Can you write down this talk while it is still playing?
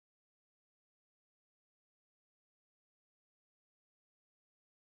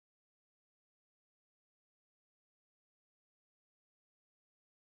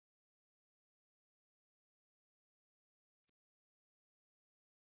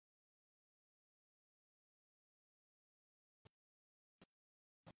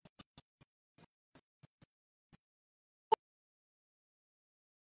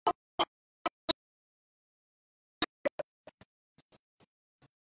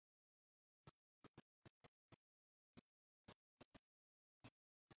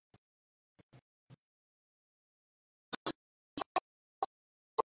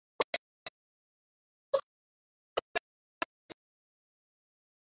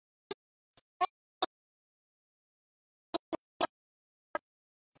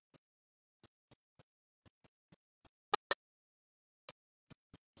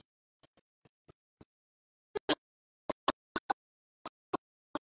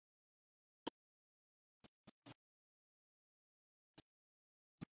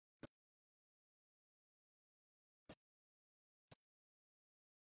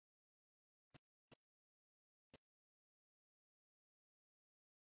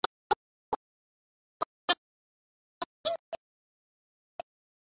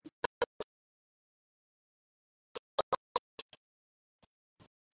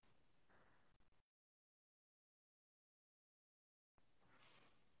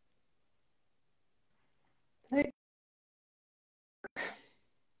Hey,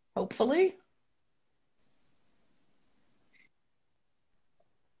 hopefully.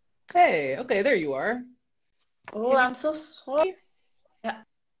 Hey, okay, there you are. Oh, Can you I'm so sorry. hear me? Yeah,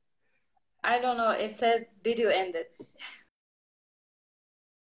 I don't know. It said video ended.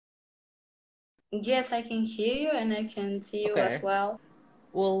 Yes, I can hear you and I can see you as Okay. well.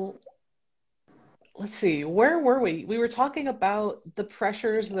 Well, let's see. Where were we? We were talking about the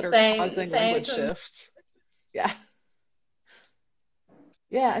pressures that are Same, causing same language to me. shifts. Yeah.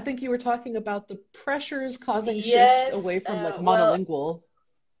 Yeah, I think you were talking about the pressures causing shift Yes, away from like well, monolingual.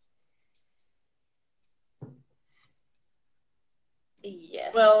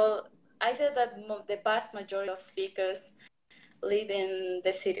 yes. Well, I said that mo the vast majority of speakers live in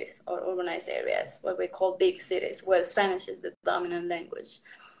the cities or urbanized areas, what we call big cities, where Spanish is the dominant language.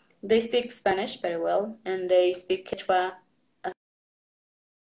 They speak Spanish very well, and they speak Quechua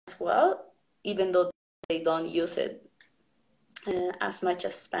as well, even though they don't use it as much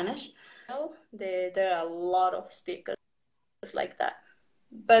as Spanish. Well, there are a lot of speakers like that,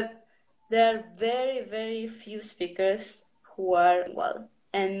 but there are very, very few speakers who are monolingual.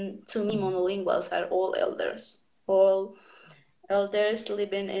 And to me, monolinguals are all elders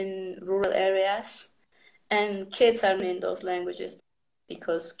living in rural areas, and kids are in those languages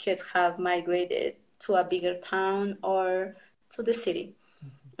because kids have migrated to a bigger town or to the city.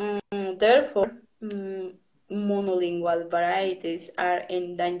 Therefore, monolingual varieties are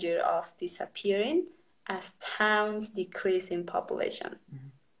in danger of disappearing as towns decrease in population.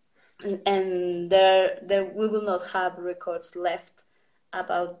 And there we will not have records left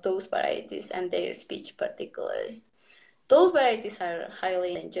about those varieties and their speech particularly. Those varieties are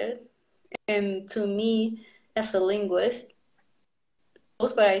highly endangered, and to me, as a linguist,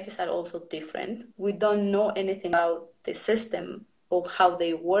 those varieties are also different. We don't know anything about the system or how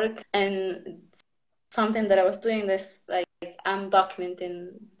they work. And something that I was doing this, like I'm documenting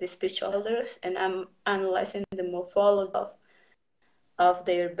the speech of elders and I'm analyzing the morphology of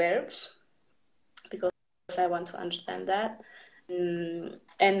their verbs because I want to understand that.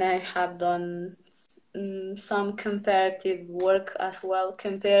 And I have done some comparative work as well,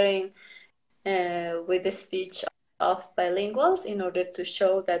 comparing with the speech of bilinguals in order to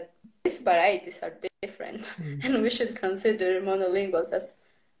show that these varieties are different Mm. and we should consider monolinguals as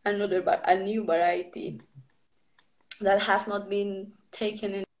a new variety that has not been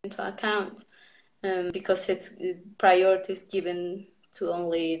taken into account because its priority is given to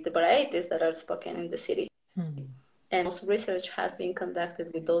only the varieties that are spoken in the city. Hmm. And most research has been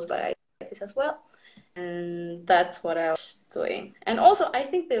conducted with those varieties as well. And that's what I was doing. And also, I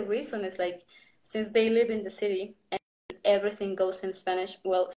think the reason is like, since they live in the city and everything goes in Spanish,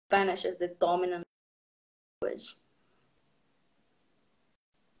 well, Spanish is the dominant language.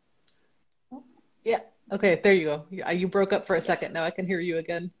 Yeah. Okay, there you go. You broke up for a Yeah. second. Now I can hear you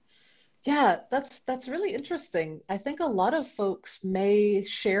again. Yeah, that's really interesting. I think a lot of folks may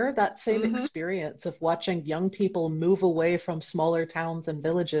share that same Mm-hmm. experience of watching young people move away from smaller towns and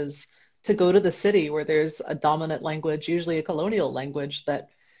villages to go to the city where there's a dominant language, usually a colonial language that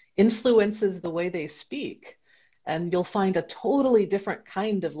influences the way they speak. And you'll find a totally different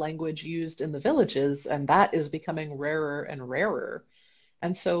kind of language used in the villages, and that is becoming rarer and rarer.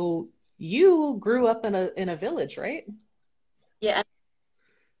 And so you grew up in a village, right? Yeah.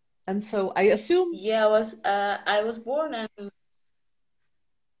 And so I assume. Yeah, I was born and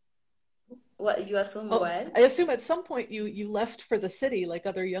what you assume Oh, what? I assume at some point you left for the city like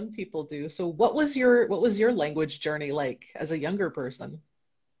other young people do. So what was your language journey like as a younger person?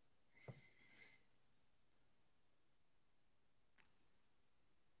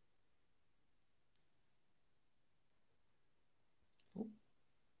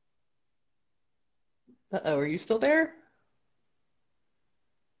 Uh-oh, are you still there?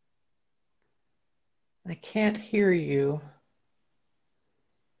 I can't hear you.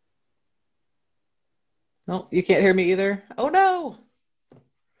 No, you can't hear me either. Oh no.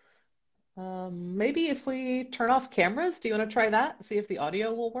 Maybe if we turn off cameras, do you want to try that? See if the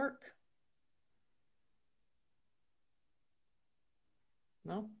audio will work?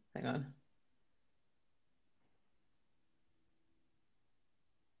 No? Hang on.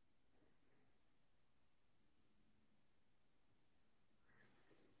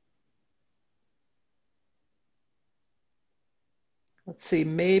 Let's see,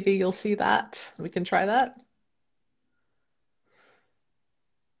 maybe you'll see that. We can try that.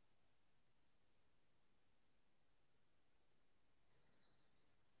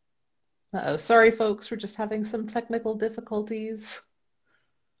 Uh-oh, sorry folks, we're just having some technical difficulties.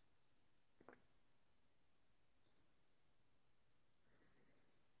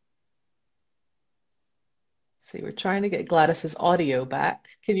 See, we're trying to get Gladys's audio back.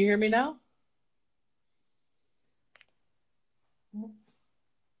 Can you hear me now?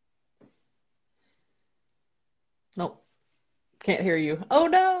 Nope, can't hear you. Oh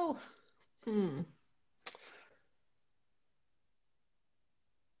no. Hmm.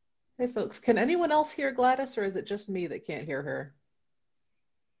 Hey folks, can anyone else hear Gladys or is it just me that can't hear her?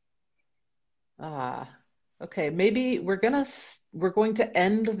 Ah, okay. Maybe we're going to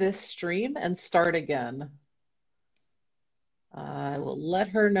end this stream and start again. I will let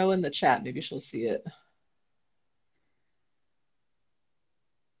her know in the chat. Maybe she'll see it.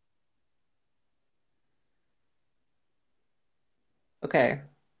 Okay.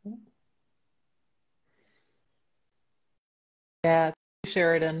 Yeah,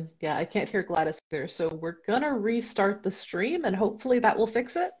 Sheridan. Yeah, I can't hear Gladys either. So we're gonna restart the stream and hopefully that will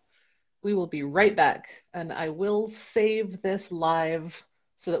fix it. We will be right back. And I will save this live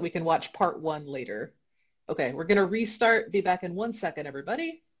so that we can watch part one later. Okay, we're gonna restart. Be back in 1 second,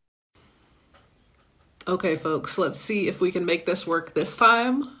 everybody. Okay, folks, let's see if we can make this work this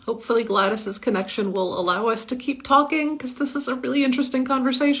time. Hopefully Gladys's connection will allow us to keep talking because this is a really interesting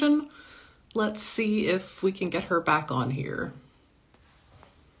conversation. Let's see if we can get her back on here.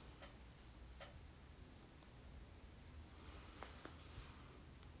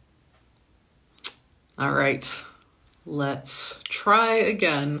 All right, let's try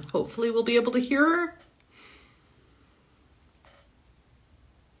again. Hopefully we'll be able to hear her.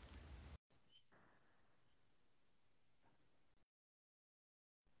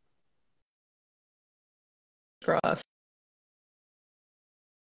 Cross.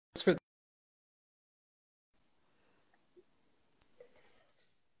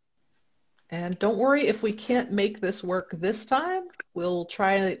 And don't worry if we can't make this work this time. We'll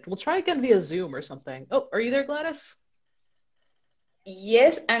try again via Zoom or something. Oh, are you there, Gladys?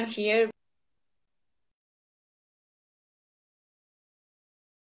 Yes, I'm here.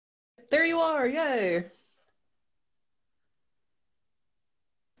 There you are. Yay.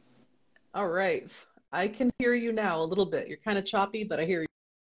 All right. I can hear you now a little bit. You're kind of choppy, but I hear you.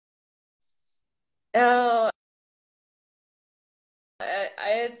 Oh,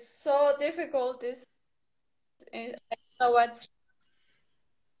 it's so difficult. I don't know what's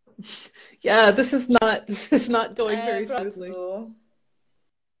Yeah, this is not going very smoothly. possible.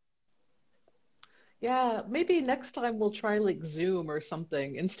 Yeah, maybe next time we'll try like Zoom or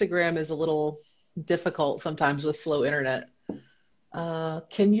something. Instagram is a little difficult sometimes with slow internet.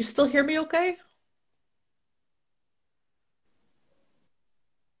 Can you still hear me okay?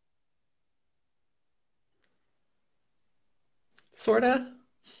 Sorta?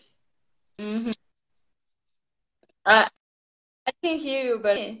 Hmm. I I can hear you,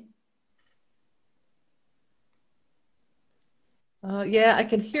 but Yeah, I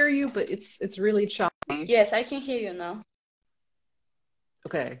can hear you, but it's really choppy. yes, I can hear you now.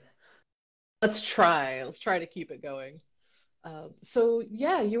 Okay, let's try. Let's try to keep it going. So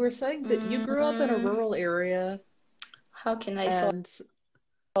yeah, you were saying that you grew up in a Mm, rural area how can I and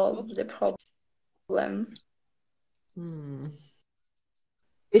solve oops, the problem? hmm.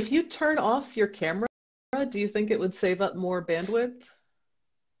 If you turn off your camera, do you think it would save up more bandwidth?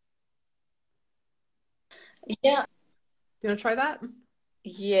 Yeah, You want to try that?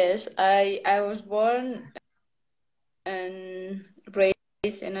 yes, I was born and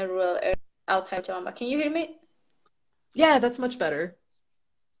raised in a rural area outside Jamba. Can you hear me? Yeah, that's much better.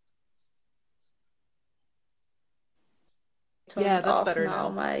 Yeah, Turned that's off better now now.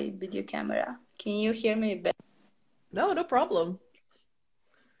 my video camera. Can you hear me better? No, no problem.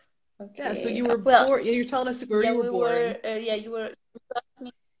 Yeah, so Okay. you were Well, born, yeah, you're telling us where yeah, you were we were. born. Yeah, you asked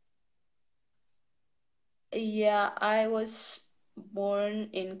me. Yeah, I was born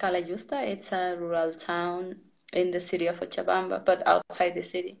in Calayusta. It's a rural town in the city of Cochabamba, but outside the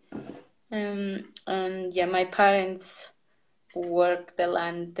city. And yeah, my parents work the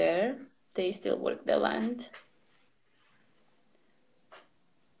land there. They still work the land.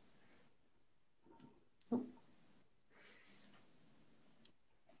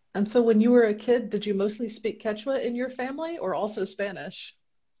 And so when you were a kid, did you mostly speak Quechua in your family or also Spanish?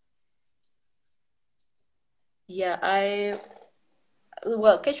 Yeah,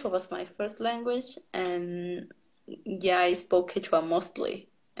 well, Quechua was my first language, and yeah, I spoke Quechua mostly.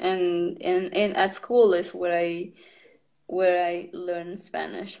 And at school is where I learned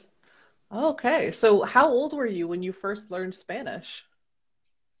Spanish. Okay, so how old were you when you first learned Spanish?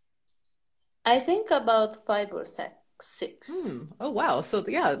 I think about five or six. Hmm. Oh, wow. So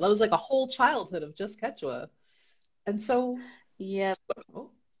yeah, that was like a whole childhood of just Quechua. And so, Yeah, oh,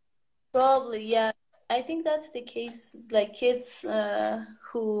 probably, yeah. I think that's the case, like kids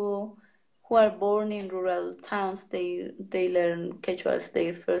who who are born in rural towns, they learn Quechua as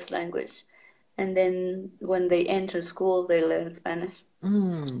their first language, and then when they enter school, they learn Spanish.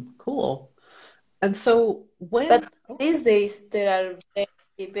 Cool. And so But when, oh, these days there are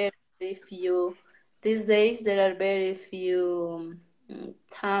very few. These days there are very few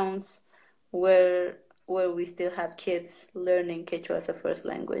towns where we still have kids learning Quechua as a first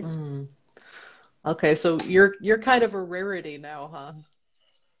language. mm, okay, so you're kind of a rarity now, huh?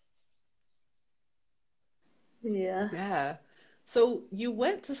 Yeah. Yeah. So you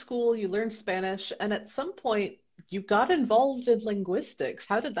went to school, you learned Spanish, and at some point you got involved in linguistics.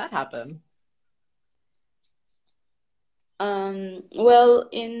 How did that happen? Well,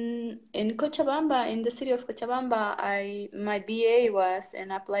 in Cochabamba, in the city of Cochabamba, I my BA was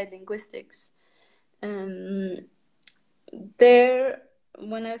in applied linguistics. Um, there,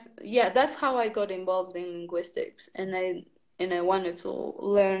 yeah, that's how I got involved in linguistics, and I wanted to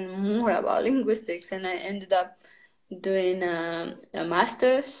learn more about linguistics, and I ended up doing a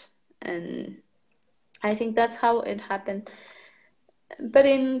master's, and I think that's how it happened. But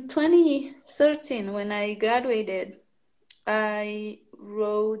in 2013, when I graduated, I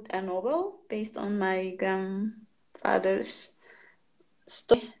wrote a novel based on my grandfather's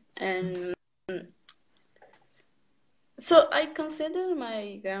story. And so I consider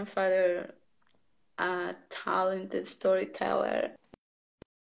my grandfather a talented storyteller,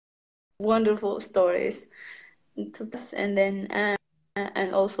 wonderful stories to us. And then,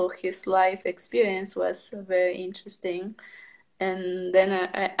 and also his life experience was very interesting. And then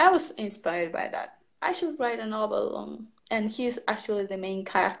I was inspired by that. I should write a novel on, and he's actually the main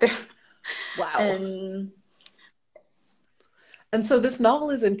character. Wow. And And so this novel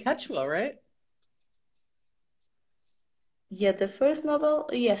is in Quechua, right? yeah, the first novel,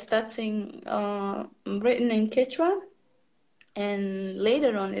 yes, that's in written in Quechua, and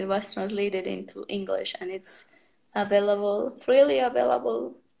later on it was translated into English, and it's freely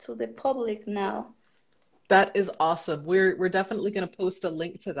available to the public now. That is awesome. We're definitely going to post a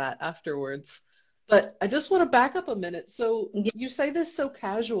link to that afterwards. But I just want to back up a minute. So Yeah, you say this so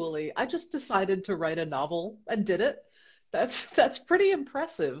casually. I just decided to write a novel and did it. That's pretty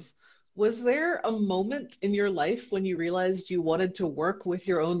impressive. Was there a moment in your life when you realized you wanted to work with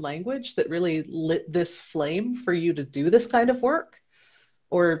your own language that really lit this flame for you to do this kind of work?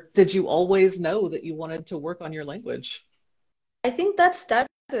 Or did you always know that you wanted to work on your language? I think that started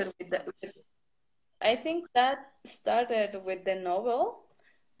with I think that started with the novel.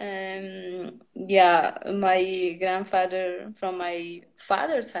 Yeah, my grandfather from my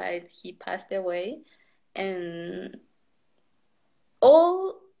father's side, he passed away, and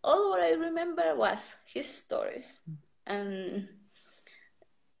all what I remember was his stories, and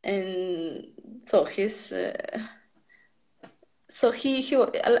and so his so he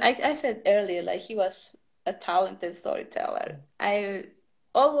like I said earlier, like he was a talented storyteller. I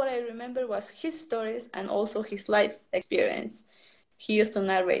All what I remember was his stories and also his life experience. He used to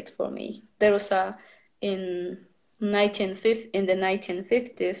narrate for me. There was a in 1950 in the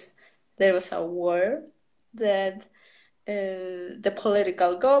 1950s there was a war that the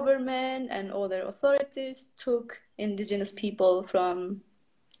political government and other authorities took indigenous people from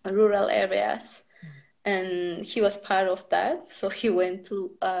rural areas, and he was part of that. So he went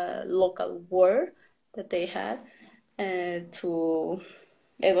to a local war that they had, to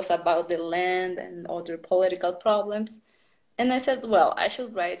it was about the land and other political problems. And I said, well, I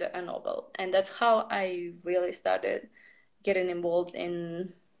should write a novel, and that's how I really started getting involved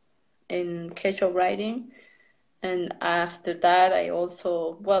in Quechua writing. And after that, I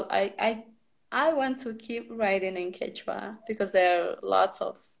also, well, I want to keep writing in Quechua because there are lots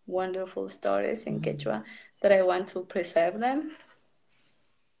of wonderful stories in Mm. Quechua that I want to preserve them.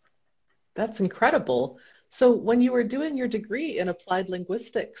 That's incredible. So, when you were doing your degree in applied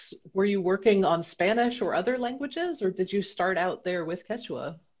linguistics, were you working on Spanish or other languages, or did you start out there with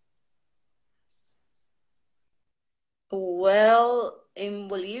Quechua? Well, in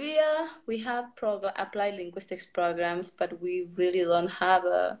Bolivia, we have applied linguistics programs, but we really don't have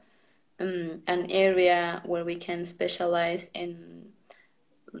an area where we can specialize in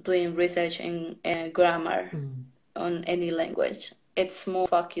doing research in grammar Mm. on any language. It's more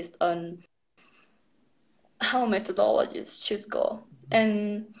focused on how methodologies should go.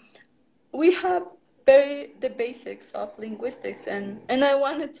 And we have the basics of linguistics, and I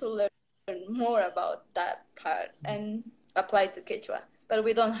wanted to learn more about that part and apply to Quechua, but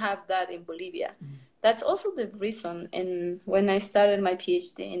we don't have that in Bolivia. That's also the reason. And when I started my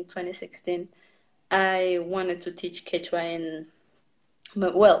PhD in 2016, I wanted to teach Quechua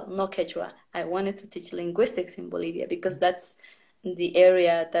well, not Quechua. I wanted to teach linguistics in Bolivia because that's the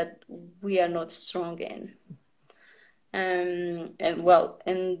area that we are not strong in. And well,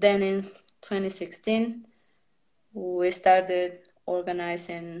 and then in 2016, we started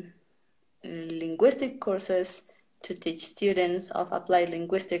organizing linguistic courses to teach students of applied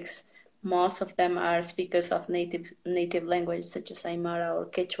linguistics. Most of them are speakers of native language such as Aymara or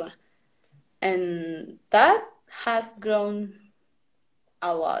Quechua. And that has grown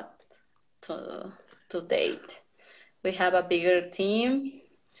a lot to date. We have a bigger team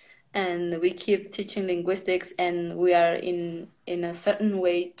and we keep teaching linguistics, and we are in a certain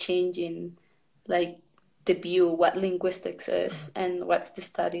way changing like the view what linguistics is and what's the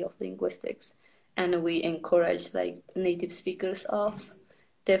study of linguistics. And we encourage like native speakers of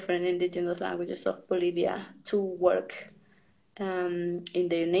different indigenous languages of Bolivia to work in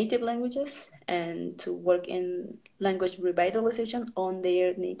their native languages and to work in language revitalization on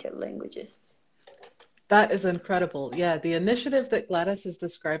their native languages. That is incredible. Yeah, the initiative that Gladys is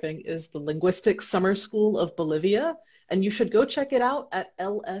describing is the Linguistics Summer School of Bolivia, and you should go check it out at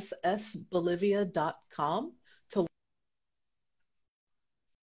lssbolivia.com to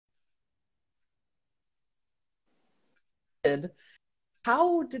learn.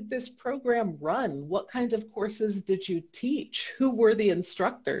 How did this program run? What kinds of courses did you teach? Who were the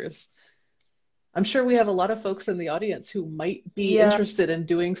instructors? I'm sure we have a lot of folks in the audience who might be Yeah, interested in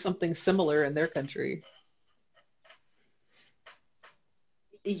doing something similar in their country.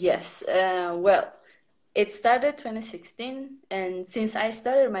 yes. Well, it started 2016, and since I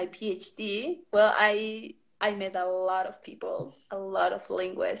started my PhD, well, I met a lot of people, a lot of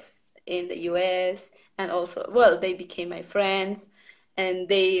linguists in the US, and also, well, they became my friends, and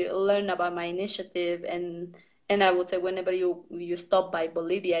they learned about my initiative, and I would say whenever you stop by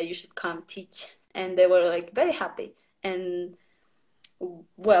Bolivia, you should come teach, and they were like very happy. And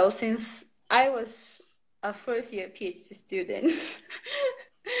well, since I was a first year PhD student,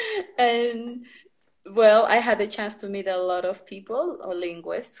 and well, I had the chance to meet a lot of people or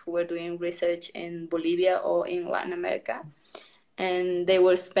linguists who were doing research in Bolivia or in Latin America. And they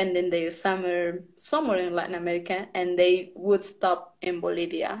were spending their summer somewhere in Latin America, and they would stop in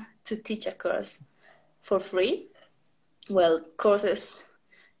Bolivia to teach a course for free. Well, courses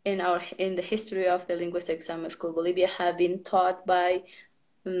in the history of the Linguistic Summer School Bolivia have been taught by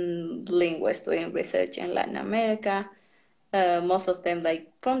linguists doing research in Latin America. Most of them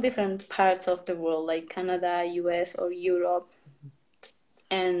like from different parts of the world, like Canada, US, or Europe.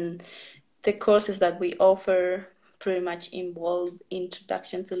 And the courses that we offer pretty much involve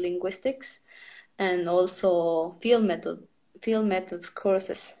introduction to linguistics and also field methods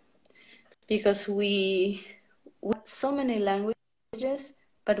courses, because we have so many languages,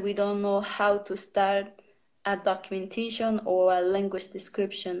 but we don't know how to start a documentation or a language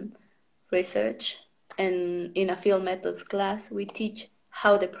description research. And in a field methods class, we teach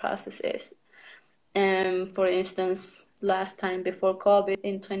how the process is. For instance, last time before COVID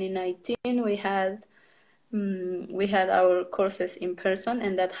in 2019, we had our courses in person,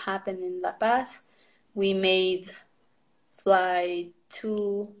 and that happened in La Paz. We made fly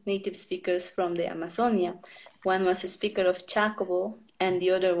two native speakers from the Amazonia. One was a speaker of Chacobo, and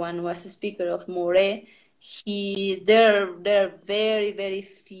the other one was a speaker of More. There are very, very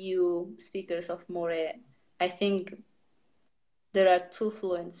few speakers of More. I think there are two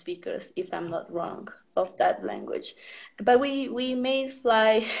fluent speakers, if I'm not wrong, of that language. But we made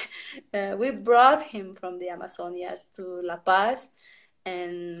fly, we brought him from the Amazonia to La Paz,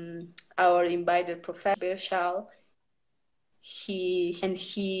 and our invited professor, Bershal,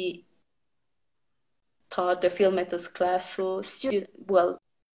 he taught the field methods class. So students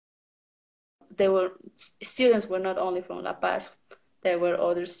were not only from La Paz, there were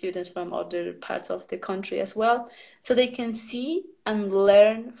other students from other parts of the country as well. So they can see and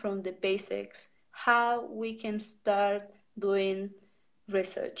learn from the basics how we can start doing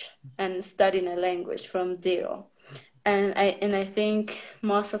research and studying a language from zero. And I think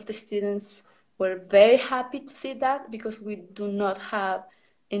most of the students were very happy to see that, because we do not have,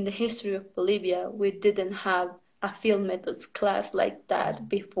 in the history of Bolivia, we didn't have a field methods class like that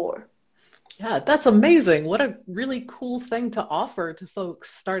before. Yeah, that's amazing. What a really cool thing to offer to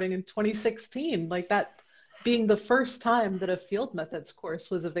folks starting in 2016. Like that being the first time that a field methods course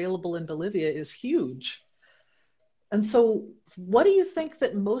was available in Bolivia is huge. And so, what do you think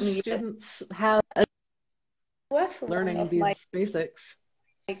that most Yes, students have was one learning of my. these basics?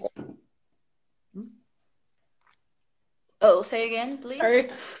 Oh, say again, please. Sorry.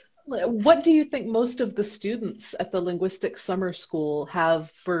 What do you think most of the students at the Linguistics Summer School have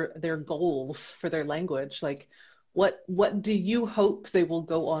for their goals for their language? Like, what do you hope they will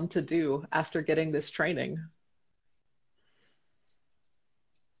go on to do after getting this training?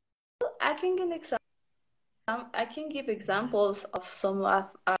 I can give I can give examples of some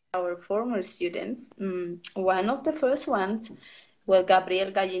of our former students. One of the first ones, well,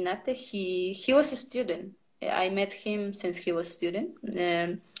 Gabriel Gallinate, he was a student. I met him since he was a student.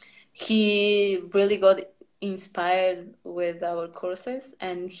 He really got inspired with our courses,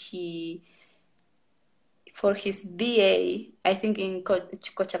 and for his BA, I think in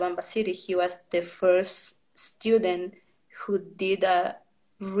Cochabamba City, he was the first student who did a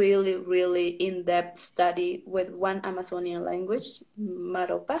really, really in-depth study with one Amazonian language,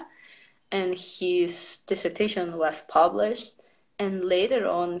 Maropa, and his dissertation was published. And later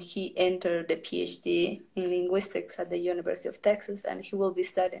on, he entered the PhD in linguistics at the University of Texas, and he will be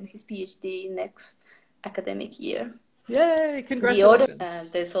studying his PhD next academic year. Yay!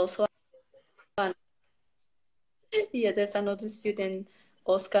 Congratulations. There's also there's another student,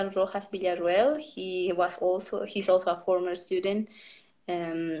 Oscar Rojas Villarreal. He's also a former student.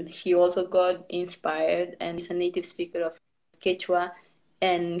 He also got inspired and is a native speaker of Quechua.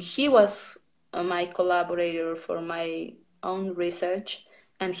 And he was my collaborator for my own research.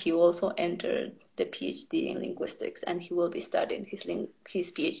 And he also entered the PhD in linguistics, and he will be studying his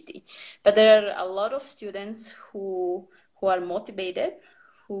PhD. But there are a lot of students who are motivated,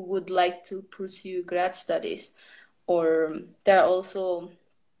 who would like to pursue grad studies, or there are also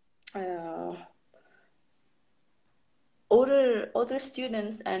other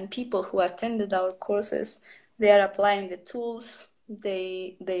students and people who attended our courses. They are applying the tools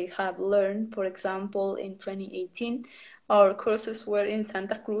they have learned. For example, in 2018, our courses were in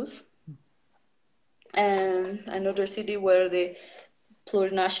Santa Cruz, and another city where the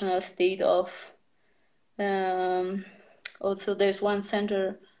plurinational state of also there's one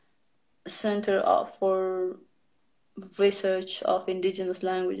center for research of indigenous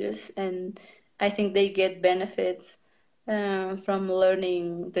languages, and I think they get benefits from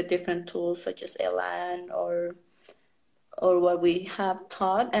learning the different tools such as Elan or what we have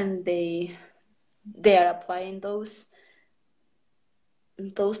taught, and they are applying those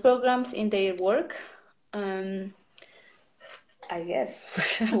programs in their work. I guess.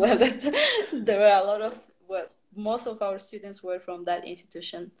 Well, there were a lot of, most of our students were from that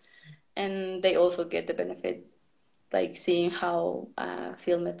institution, and they also get the benefit, like seeing how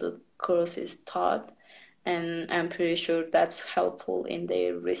field method course is taught. And I'm pretty sure that's helpful in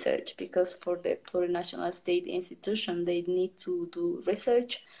their research, because for the plurinational state institution, they need to do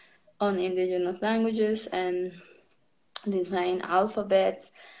research on indigenous languages and design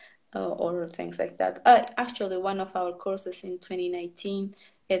alphabets or things like that. Actually, one of our courses in 2019,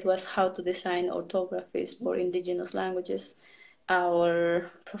 it was how to design orthographies for indigenous languages. Our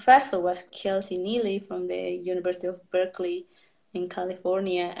professor was Kelsey Neely from the University of Berkeley in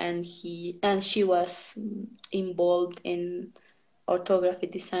California, and she was involved in orthography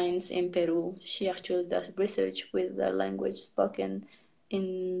designs in Peru. She actually does research with the language spoken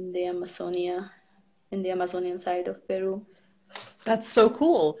in the Amazonian side of Peru. That's so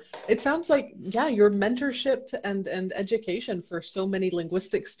cool. It sounds like, yeah, your mentorship and education for so many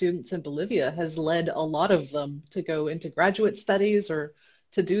linguistic students in Bolivia has led a lot of them to go into graduate studies or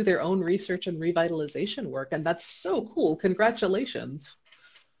to do their own research and revitalization work. And that's so cool. Congratulations.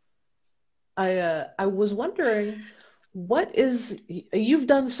 I was wondering, you've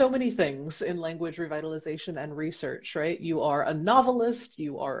done so many things in language revitalization and research, right? You are a novelist,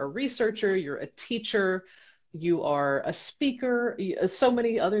 you are a researcher, you're a teacher, you are a speaker, so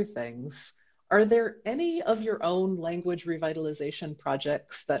many other things. Are there any of your own language revitalization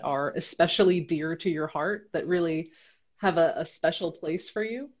projects that are especially dear to your heart, that really have a special place for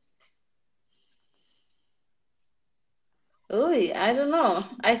you? Oh, I don't know.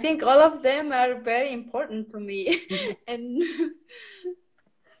 I think all of them are very important to me. And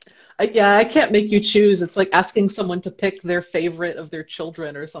Yeah, I can't make you choose. It's like asking someone to pick their favorite of their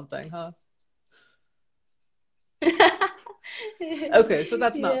children or something, huh? Okay, so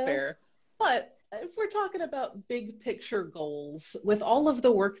that's not yeah. fair. But if we're talking about big picture goals, with all of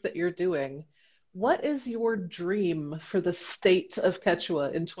the work that you're doing, what is your dream for the state of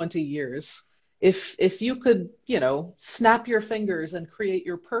Quechua in 20 years? If you could, snap your fingers and create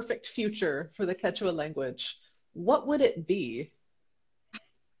your perfect future for the Quechua language, what would it be?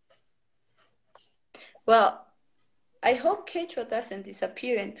 Well, I hope Quechua doesn't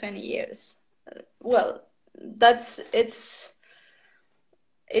disappear in 20 years. Well, that's it's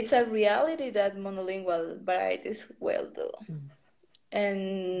a reality that monolingual varieties will do.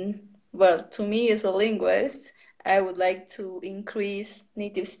 And well, to me as a linguist, I would like to increase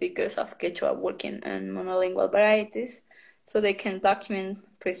native speakers of Quechua working on monolingual varieties so they can document,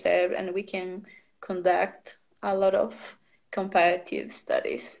 preserve, and we can conduct a lot of comparative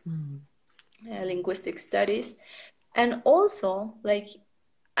studies. linguistic studies. And also, like,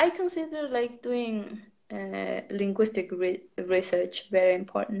 I consider like doing linguistic research very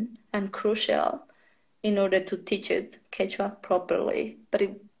important and crucial in order to teach it Quechua properly.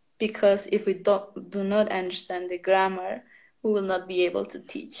 Because if we do not understand the grammar, we will not be able to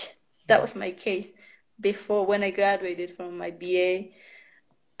teach. That was my case before. When I graduated from my BA,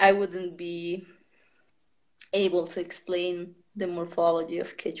 I wouldn't be able to explain the morphology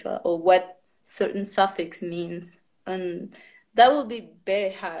of Quechua or what certain suffix means. And that will be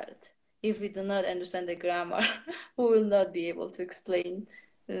very hard. If we do not understand the grammar, we will not be able to explain,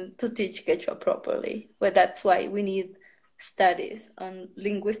 to teach Quechua properly. But that's why we need studies on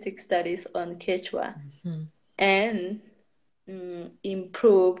linguistic studies on Quechua and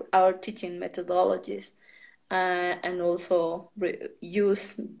improve our teaching methodologies, and also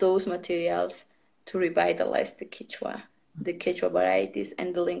use those materials to revitalize the Quechua varieties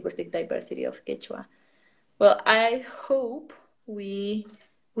and the linguistic diversity of Quechua. Well, I hope we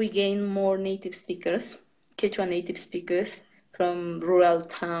gain more native speakers, Quechua native speakers from rural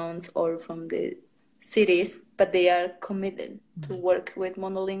towns or from the cities, but they are committed to work with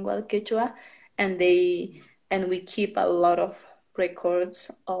monolingual Quechua, and we keep a lot of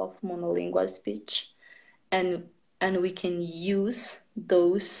records of monolingual speech, and we can use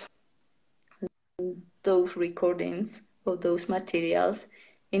those recordings of those materials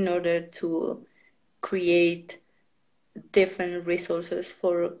in order to create different resources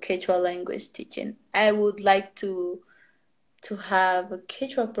for Quechua language teaching. I would like to have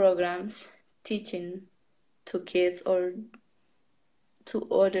Quechua programs teaching to kids or to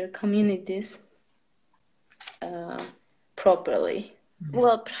other communities properly.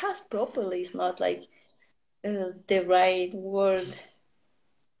 Well, perhaps properly is not like the right word,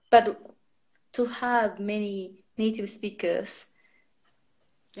 but to have many native speakers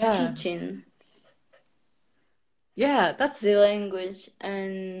teaching the language.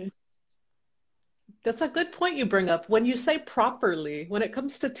 And that's a good point you bring up. When you say properly, when it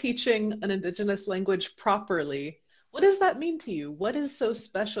comes to teaching an indigenous language properly, what does that mean to you? What is so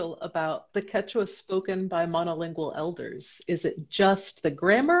special about the Quechua spoken by monolingual elders? Is it just the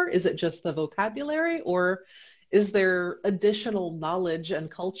grammar? Is it just the vocabulary? Or is there additional knowledge and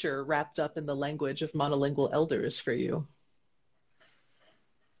culture wrapped up in the language of monolingual elders for you?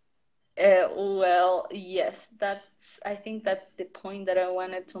 well, yes, I think that's the point that I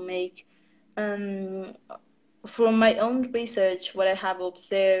wanted to make. From my own research, what I have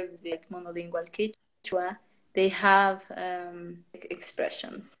observed, like monolingual Quechua, they have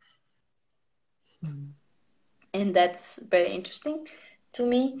expressions, and that's very interesting to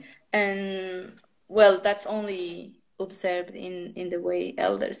me. And well, that's only observed in the way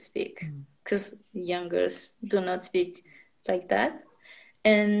elders speak, because youngers do not speak like that.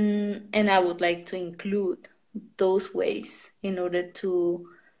 And I would like to include those ways in order to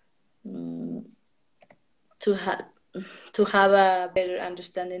have a better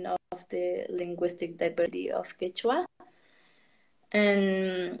understanding of the linguistic diversity of Quechua.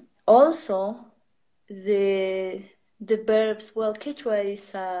 And also the verbs. Well, Quechua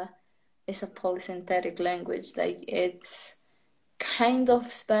is a polysynthetic language. Like, it's kind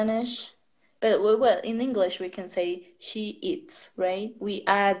of Spanish, but well, in English we can say she eats, right? We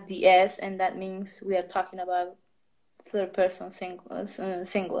add the s, and that means we are talking about third person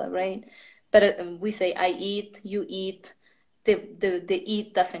singular, right? But we say I eat, you eat. The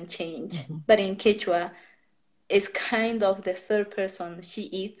eat doesn't change. But in Quechua, it's kind of the third person, she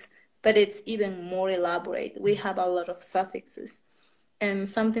eats, but it's even more elaborate. We have a lot of suffixes. And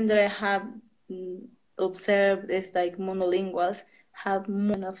something that I have observed is like monolinguals have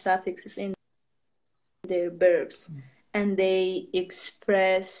more of suffixes in their verbs, and they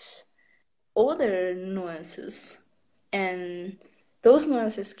express other nuances. And those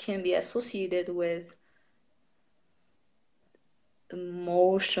nuances can be associated with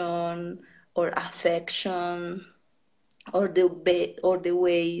emotion or affection, or the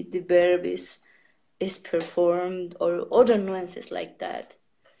way the verb is performed, or other nuances like that.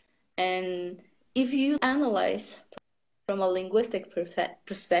 And if you analyze from a linguistic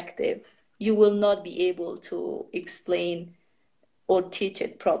perspective, you will not be able to explain or teach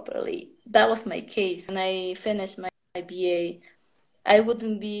it properly. That was my case. When I finished my BA, I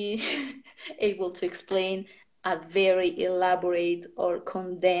wouldn't be able to explain a very elaborate or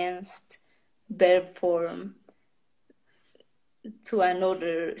condensed verb form to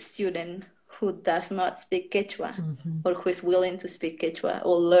another student who does not speak Quechua, or who is willing to speak Quechua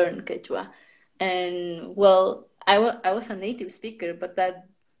or learn Quechua. And well, I was a native speaker, but that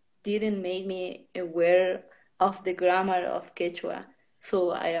didn't make me aware of the grammar of Quechua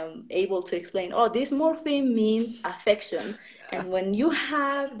So I am able to explain, oh, this morpheme means affection. Yeah. And when you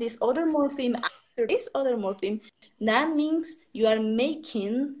have this other morpheme after this other morpheme, that means you are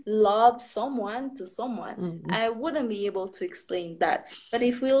making love someone to someone. Mm-hmm. I wouldn't be able to explain that. But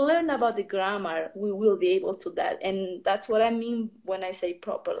if we learn about the grammar, we will be able to that. And that's what I mean when I say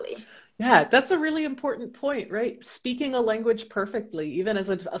properly. Yeah, that's a really important point, right? Speaking a language perfectly, even as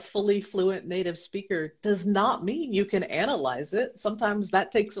a fully fluent native speaker, does not mean you can analyze it. Sometimes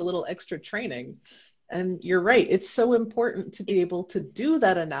that takes a little extra training. And you're right, it's so important to be able to do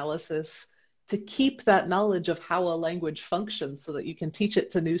that analysis, to keep that knowledge of how a language functions so that you can teach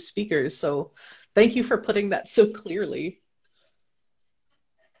it to new speakers. So thank you for putting that so clearly.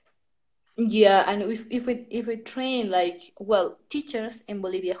 Yeah, and if we train like, well, teachers in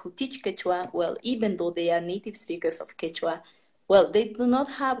Bolivia who teach Quechua, well, even though they are native speakers of Quechua, well, they do not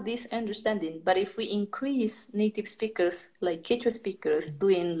have this understanding. But if we increase native speakers like Quechua speakers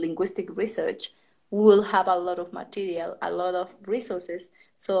doing linguistic research, we will have a lot of material, a lot of resources,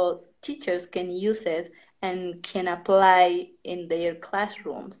 so teachers can use it and can apply in their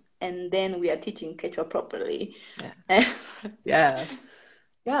classrooms, and then we are teaching Quechua properly. Yeah. Yeah.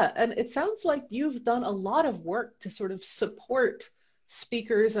 Yeah, and it sounds like you've done a lot of work to sort of support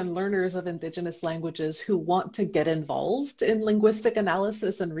speakers and learners of Indigenous languages who want to get involved in linguistic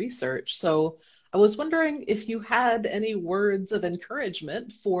analysis and research. So I was wondering if you had any words of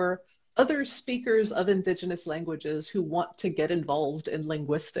encouragement for other speakers of Indigenous languages who want to get involved in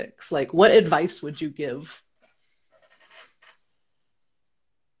linguistics. Like, what advice would you give?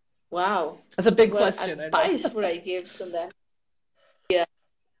 Wow. That's a big What question, I know. advice would I give to them? Yeah.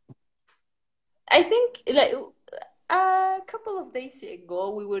 I think like a couple of days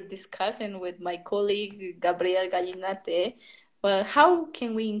ago we were discussing with my colleague Gabriel Gallinate, well, how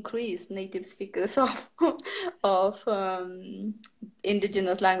can we increase native speakers of of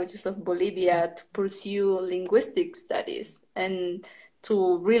indigenous languages of Bolivia to pursue linguistic studies and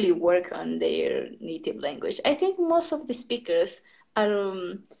to really work on their native language. I think most of the speakers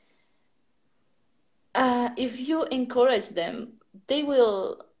are if you encourage them, they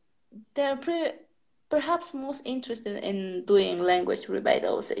will. They're perhaps most interested in doing language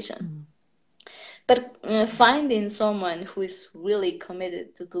revitalization. Mm. But finding someone who is really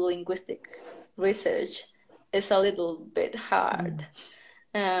committed to do linguistic research is a little bit hard.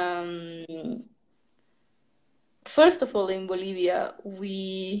 Mm. First of all, in Bolivia,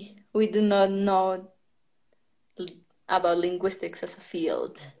 we do not know about linguistics as a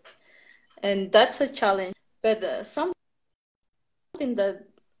field, and that's a challenge. But something that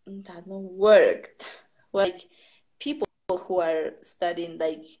worked, like people who are studying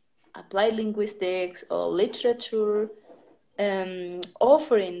like applied linguistics or literature,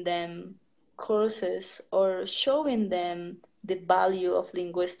 offering them courses or showing them the value of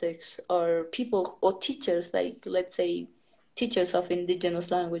linguistics, or people or teachers, like let's say teachers of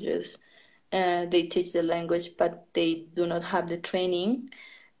indigenous languages, they teach the language but they do not have the training,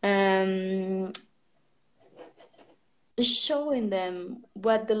 showing them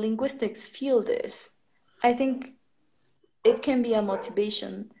what the linguistics field is. I think it can be a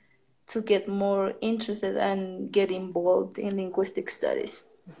motivation to get more interested and get involved in linguistic studies.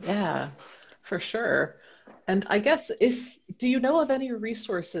 Yeah, for sure. And I guess do you know of any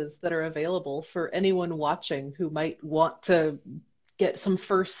resources that are available for anyone watching who might want to get some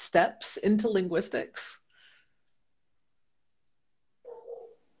first steps into linguistics?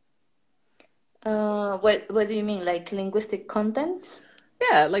 What do you mean, like linguistic content?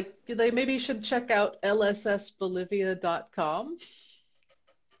 Yeah, like they maybe should check out lssbolivia.com.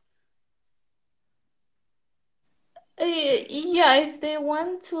 Yeah, if they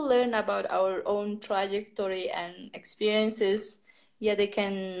want to learn about our own trajectory and experiences, yeah, they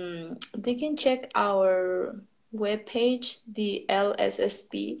can check our webpage, the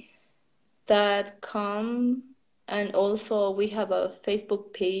lssb.com, and also we have a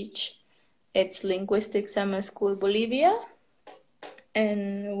Facebook page. It's Linguistics Summer School Bolivia,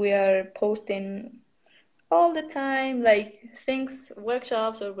 and we are posting all the time, like things,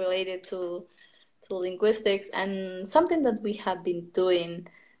 workshops are related to linguistics. And something that we have been doing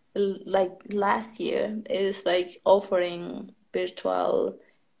like last year is like offering virtual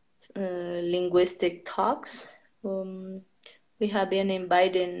linguistic talks. We have been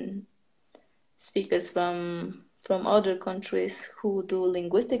inviting speakers from other countries who do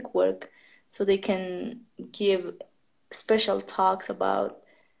linguistic work, so they can give special talks about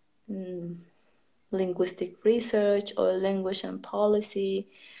linguistic research or language and policy,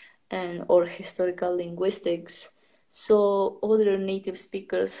 and or historical linguistics. So other native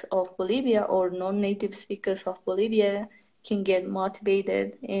speakers of Bolivia or non-native speakers of Bolivia can get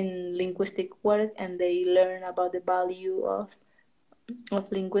motivated in linguistic work, and they learn about the value of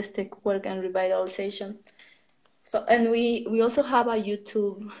linguistic work and revitalization. So, and we also have a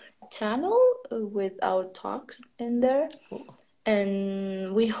YouTube channel with our talks in there. Cool.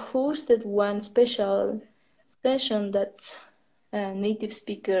 And we hosted one special session that's native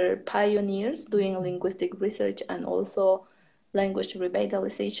speaker pioneers doing linguistic research and also language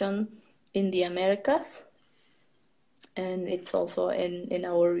revitalization in the Americas. And it's also in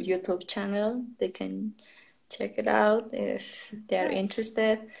our YouTube channel. They can check it out if they're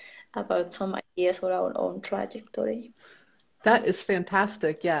interested about some ideas for our own trajectory. That is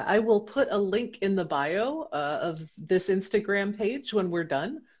fantastic. Yeah, I will put a link in the bio of this Instagram page when we're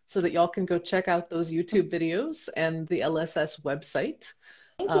done so that y'all can go check out those YouTube videos and the LSS website.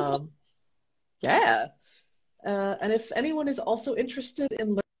 Thank you. Yeah. And if anyone is also interested in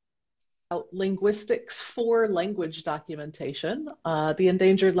learning about linguistics for language documentation, the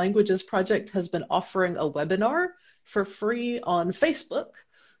Endangered Languages Project has been offering a webinar for free on Facebook.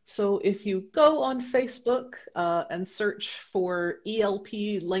 So if you go on Facebook and search for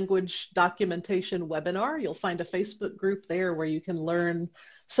ELP language documentation webinar, you'll find a Facebook group there where you can learn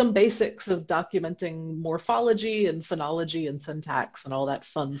some basics of documenting morphology and phonology and syntax and all that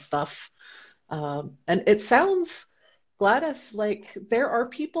fun stuff. And it sounds, Gladys, like there are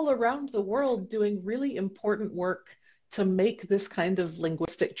people around the world doing really important work to make this kind of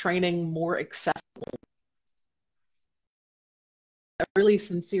linguistic training more accessible. A really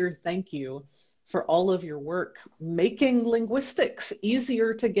sincere thank you for all of your work making linguistics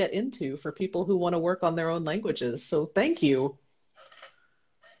easier to get into for people who want to work on their own languages. So thank you.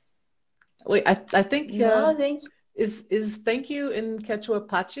 Wait, I think No, thank you. is thank you in Quechua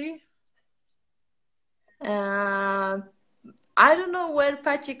Pachi? I don't know where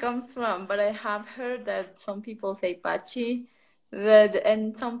Pachi comes from, but I have heard that some people say Pachi,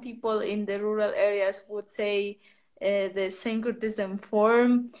 and some people in the rural areas would say the syncretism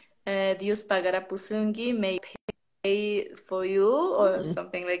form, Dios pagará pusungi, may pay for you, or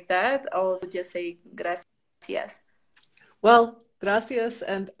something like that, or just say gracias. Well, gracias,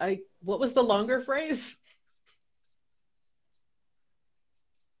 and what was the longer phrase?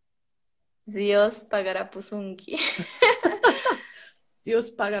 Dios pagará pusungi.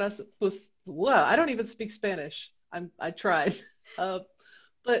 Dios pagará wow, I don't even speak Spanish. I tried.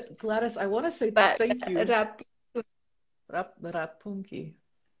 But Gladys, I want to say thank you. Rapunki.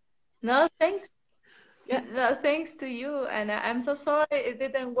 No, thanks. Yeah. No, thanks to you. And I'm so sorry it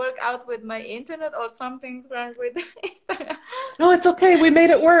didn't work out with my internet, or something's wrong with Instagram. No, it's okay. We made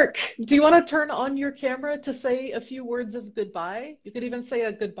it work. Do you want to turn on your camera to say a few words of goodbye? You could even say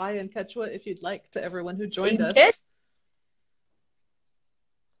a goodbye in Quechua if you'd like to everyone who joined us.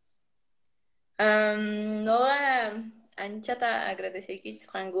 No, anchata agradecikis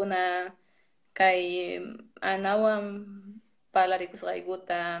ranguna kay anawam palarikus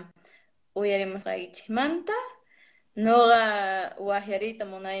raiguta uyarimas raichimanta. Noga wajarita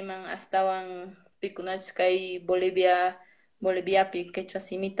munayman astawan pikunachis kay Boliviapi quechua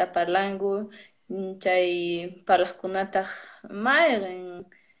simita parlangu, chay parlaqkunataq mayqin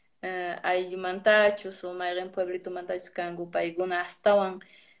ayllumantachus o mayqin pueblitumantachus kanku paykuna astawan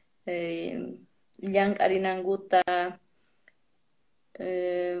llank'arinankuta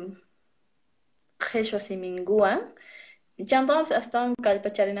qhichwa siminkuwan chantaqamus astawan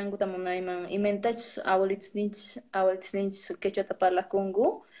kallpacharinankuta munayman imaynatachus abuelitusninchis quechuata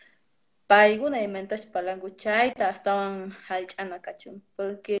parlakunku paykuna imaynatachus parlanku chayta astawan hallch'ana kachun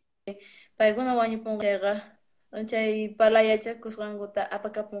porque paykuna wañupunqayqa chay parlayachakusqankuta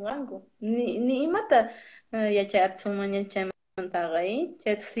apakapunqanku ni imata yachay atisunmaña chaymantaqa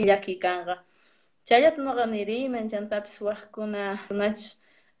chayta sillaki kanqa chayllata noqa niriyman chantapis waqkunachus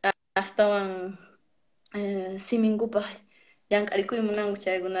astawan siminkupaq llank'arikuyman munanku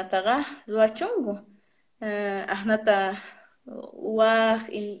chaykunataqa ruwachunku ahnata waq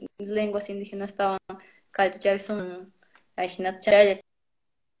lenguas indígenas tawan kallpacharisun hinata chaylla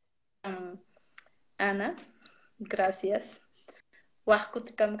Ana, gracias.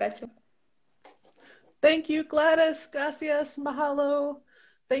 Waqkuti kamkachu. Thank you, Gladys. Gracias. Mahalo.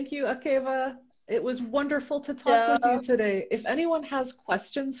 Thank you, Akeva. It was wonderful to talk with you today. If anyone has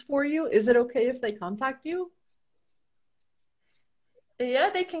questions for you, is it okay if they contact you? Yeah,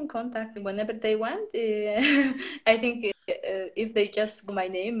 they can contact me whenever they want. I think if they just go my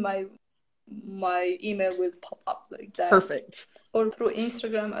name, my email will pop up like that. Perfect. Or through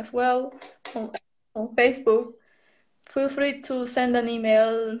Instagram as well, on Facebook. Feel free to send an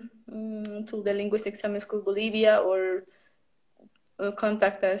email to the Linguistics Summer School Bolivia, or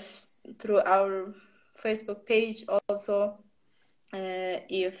contact us through our Facebook page also.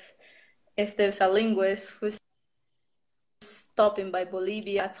 If there's a linguist who's stopping by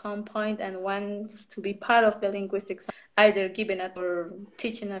Bolivia at some point and wants to be part of the linguistics, either giving it or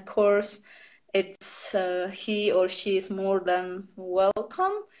teaching a course, it's he or she is more than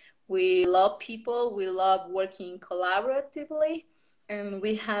welcome. We love people, we love working collaboratively, and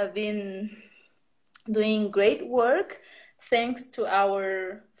we have been doing great work thanks to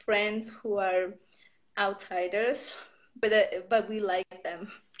our friends who are outsiders, but we like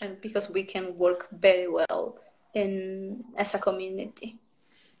them, and because we can work very well in as a community.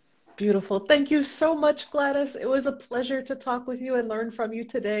 Beautiful. Thank you so much, Gladys. It was a pleasure to talk with you and learn from you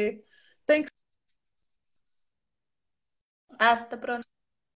today. Thanks. Hasta pronto.